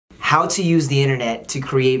how to use the internet to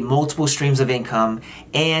create multiple streams of income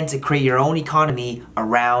and to create your own economy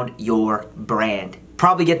around your brand.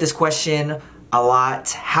 Probably get this question a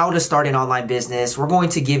lot, how to start an online business. We're going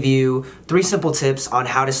to give you 3 simple tips on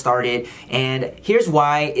how to start it. And here's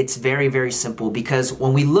why it's very, very simple, because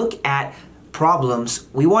when we look at problems,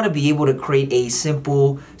 we want to be able to create a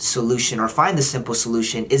simple solution or find the simple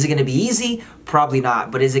solution. Is it going to be easy? Probably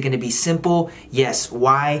not. But is it going to be simple? Yes.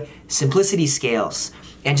 Why? Simplicity scales.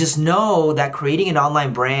 And just know that creating an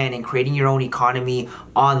online brand and creating your own economy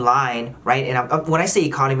online, right? And when I say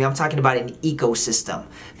economy, I'm talking about an ecosystem.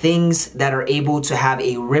 Things that are able to have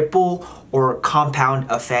a ripple or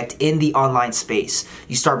compound effect in the online space.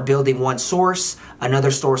 You start building one source,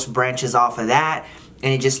 another source branches off of that,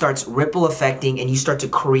 and it just starts ripple affecting, and you start to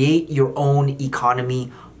create your own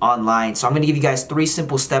economy online. So I'm going to give you guys 3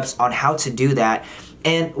 simple steps on how to do that.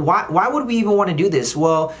 And why would we even want to do this?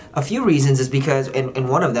 Well, a few reasons is because, and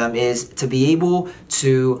one of them is to be able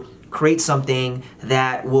to create something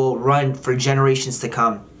that will run for generations to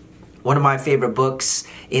come. One of my favorite books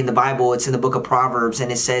in the Bible, it's in the book of Proverbs,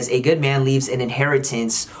 and it says, a good man leaves an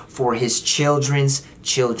inheritance for his children's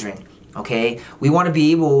children. Okay, we want to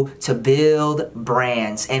be able to build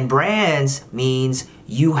brands, and brands means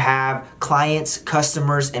you have clients,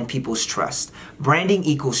 customers, and people's trust. Branding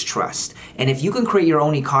equals trust. And if you can create your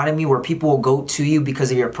own economy where people will go to you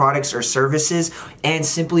because of your products or services, and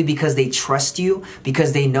simply because they trust you,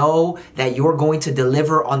 because they know that you're going to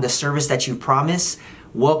deliver on the service that you promise,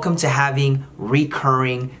 welcome to having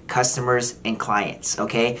recurring customers and clients,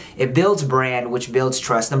 okay? It builds brand, which builds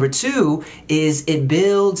trust. Number 2 is it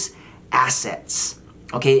builds assets.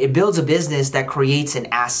 Okay, it builds a business that creates an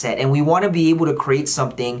asset, and we want to be able to create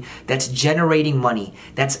something that's generating money,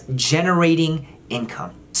 that's generating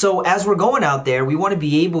income. So as we're going out there, we want to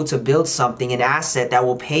be able to build something, an asset that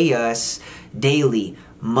will pay us daily,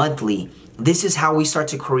 monthly. This is how we start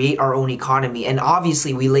to create our own economy, and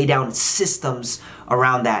obviously we lay down systems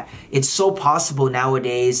around that. It's so possible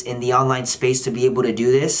nowadays in the online space to be able to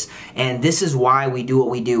do this, and this is why we do what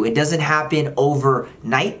we do. It doesn't happen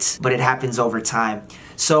overnight, but it happens over time.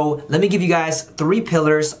 So let me give you guys 3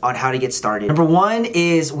 pillars on how to get started. Number 1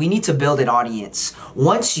 is we need to build an audience.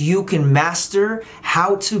 Once you can master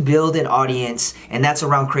how to build an audience, and that's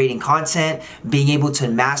around creating content, being able to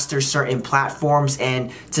master certain platforms,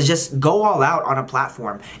 and to just go all out on a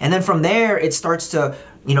platform. And then from there, it starts to,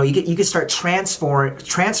 you know, you can start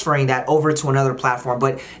transferring that over to another platform.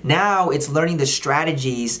 But now it's learning the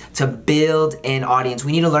strategies to build an audience.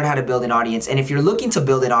 We need to learn how to build an audience. And if you're looking to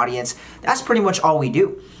build an audience, that's pretty much all we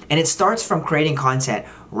do. And it starts from creating content,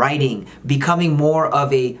 writing, becoming more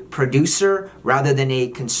of a producer rather than a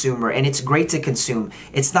consumer. And it's great to consume.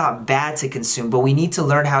 It's not bad to consume, but we need to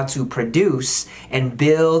learn how to produce and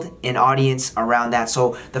build an audience around that.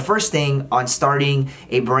 So the first thing on starting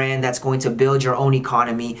a brand that's going to build your own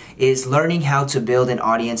economy is learning how to build an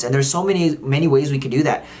audience. And there's so many ways we could do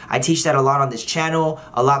that. I teach that a lot on this channel,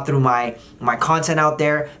 a lot through my content out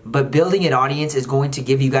there, but building an audience is going to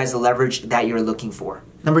give you guys the leverage that you're looking for.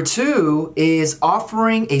 Number 2 is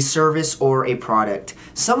offering a service or a product.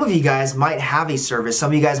 Some of you guys might have a service.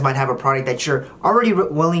 Some of you guys might have a product that you're already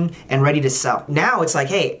willing and ready to sell. Now it's like,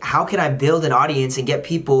 hey, how can I build an audience and get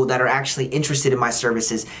people that are actually interested in my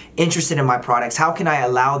services, interested in my products? How can I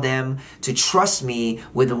allow them to trust me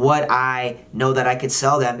with what I know that I could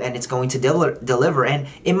sell them and it's going to deliver, and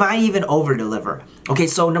it might even over deliver. Okay,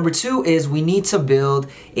 so number 2 is we need to build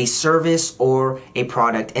a service or a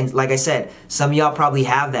product. And like I said, some of y'all probably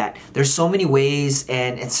have that. There's so many ways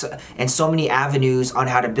and so many avenues on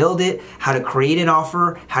how to build it, how to create an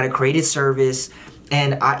offer, how to create a service.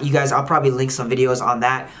 And you guys, I'll probably link some videos on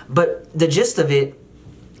that. But the gist of it,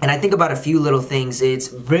 and I think about a few little things, it's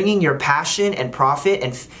bringing your passion and profit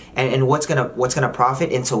and what's gonna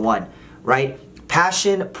profit into one, right?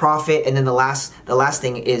 Passion, profit, and then the last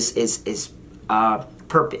thing is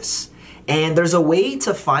purpose. And there's a way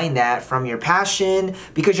to find that from your passion,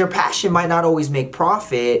 because your passion might not always make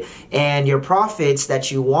profit, and your profits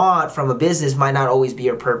that you want from a business might not always be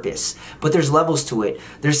your purpose. But there's levels to it.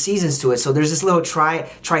 There's seasons to it. So there's this little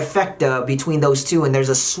trifecta between those two, and there's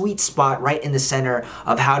a sweet spot right in the center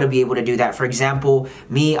of how to be able to do that. For example,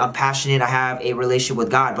 me, I'm passionate. I have a relationship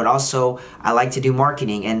with God, but also I like to do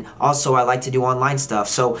marketing, and also I like to do online stuff.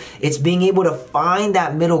 So it's being able to find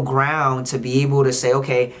that middle ground to be able to say,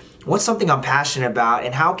 okay, what's something I'm passionate about,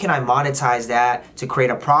 and how can I monetize that to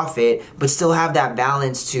create a profit, but still have that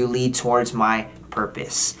balance to lead towards my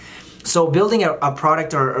purpose? So building a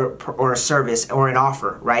product or a service or an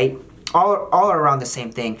offer, right? all around the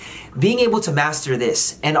same thing. Being able to master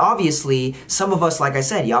this. And obviously, some of us, like I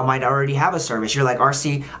said, y'all might already have a service. You're like,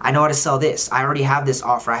 RC, I know how to sell this. I already have this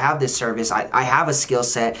offer. I have this service. I have a skill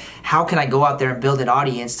set. How can I go out there and build an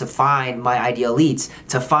audience to find my ideal leads,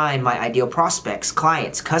 to find my ideal prospects,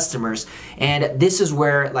 clients, customers? And this is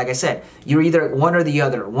where, like I said, you're either one or the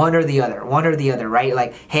other, right?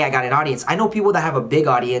 Like, hey, I got an audience. I know people that have a big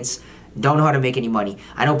audience, don't know how to make any money.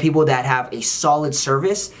 I know people that have a solid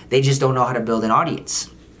service, they just don't know how to build an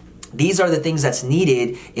audience. These are the things that's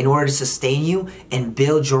needed in order to sustain you and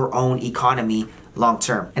build your own economy long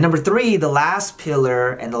term. And number 3, the last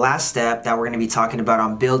pillar and the last step that we're going to be talking about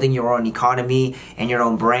on building your own economy and your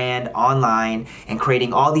own brand online and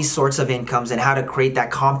creating all these sorts of incomes and how to create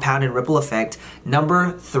that compound and ripple effect.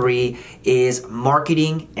 Number 3 is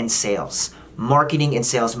marketing and sales. Marketing and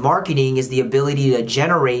sales. Marketing is the ability to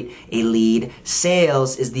generate a lead.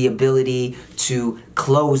 Sales is the ability to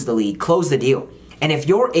close the lead, close the deal. And if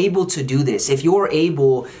you're able to do this, if you're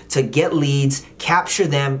able to get leads, capture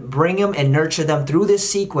them, bring them and nurture them through this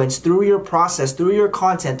sequence, through your process, through your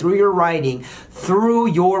content, through your writing, through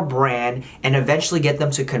your brand, and eventually get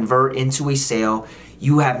them to convert into a sale,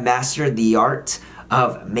 you have mastered the art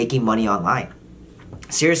of making money online.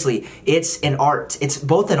 Seriously, it's an art. It's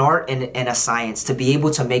both an art and a science to be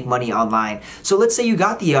able to make money online. So let's say you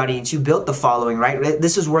got the audience, you built the following, right?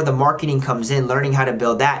 This is where the marketing comes in, learning how to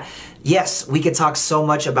build that. Yes, we could talk so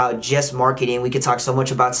much about just marketing. We could talk so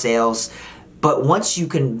much about sales. But once you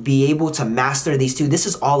can be able to master these two, this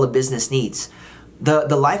is all a business needs.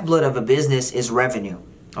 The lifeblood of a business is revenue.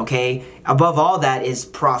 Okay, above all that is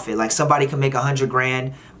profit. Like somebody can make 100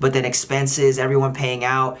 grand, but then expenses, everyone paying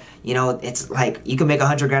out, you know, it's like you can make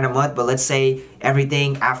 100 grand a month, but let's say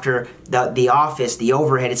everything after the office, the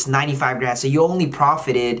overhead, it's 95 grand. So you only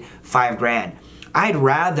profited 5 grand. I'd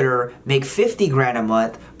rather make 50 grand a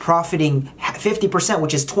month, profiting 50%,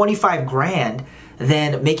 which is 25 grand,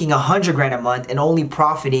 than making 100 grand a month and only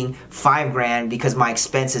profiting 5 grand because my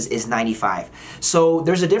expenses is 95. So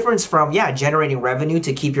there's a difference from, yeah, generating revenue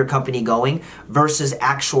to keep your company going versus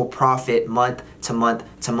actual profit month to month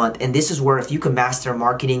to month. And this is where if you can master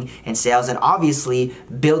marketing and sales and obviously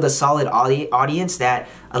build a solid audience that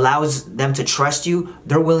allows them to trust you,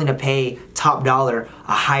 they're willing to pay top dollar,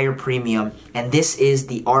 a higher premium. And this is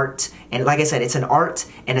the art. And like I said, it's an art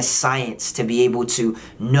and a science to be able to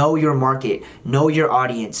know your market, know your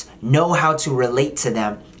audience, know how to relate to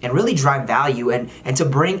them, and really drive value and to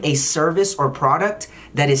bring a service or product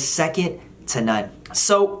that is second to none.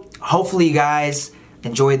 So hopefully you guys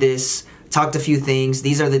enjoy this. Talked a few things.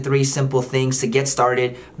 These are the 3 simple things to get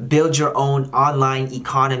started. Build your own online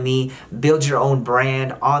economy, build your own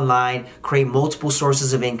brand online, create multiple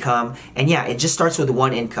sources of income. And yeah, it just starts with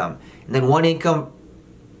one income. And then one income,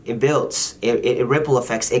 it builds, it ripple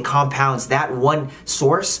effects, it compounds. That one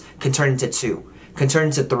source can turn into 2, can turn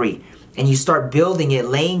into 3. And you start building it,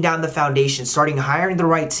 laying down the foundation, starting hiring the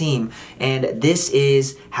right team. And this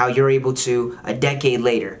is how you're able to, a decade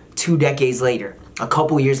later, 2 decades later, a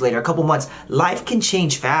couple years later, a couple months, life can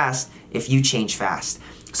change fast if you change fast.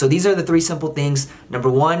 So these are the 3 simple things. Number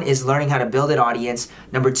 1 is learning how to build an audience.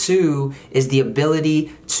 Number 2 is the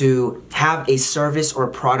ability to have a service or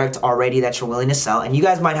product already that you're willing to sell. And you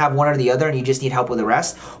guys might have one or the other and you just need help with the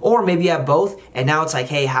rest. Or maybe you have both and now it's like,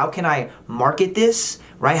 hey, how can I market this?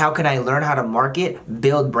 Right? How can I learn how to market,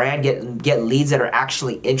 build brand, get leads that are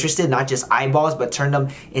actually interested, not just eyeballs, but turn them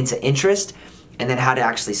into interest, and then how to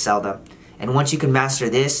actually sell them. And once you can master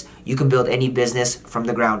this, you can build any business from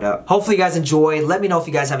the ground up. Hopefully you guys enjoy. Let me know if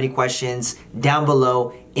you guys have any questions down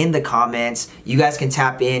below in the comments. You guys can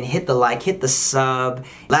tap in, hit the like, hit the sub.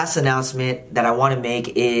 Last announcement that I want to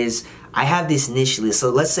make is I have this niche list. So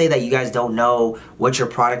let's say that you guys don't know what your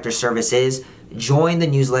product or service is. Join the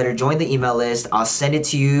newsletter, join the email list. I'll send it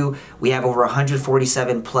to you. We have over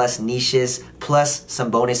 147 plus niches, plus some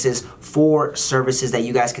bonuses for services that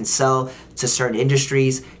you guys can sell to certain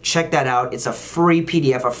industries. Check that out. It's a free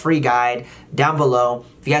PDF, a free guide down below.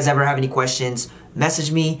 If you guys ever have any questions,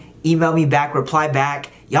 message me, email me back, reply back.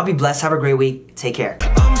 Y'all be blessed. Have a great week. Take care.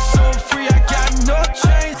 I'm so free, I got no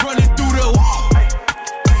chains running through the wall.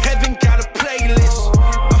 Heaven got a playlist.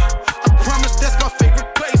 I promise that's my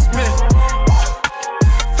favorite placement.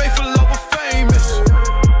 Faithful over famous.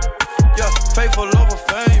 Yeah, faithful over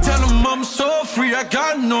famous. Tell them I'm so free, I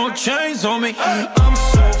got no chains on me. I'm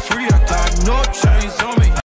so free, I got no chains on me.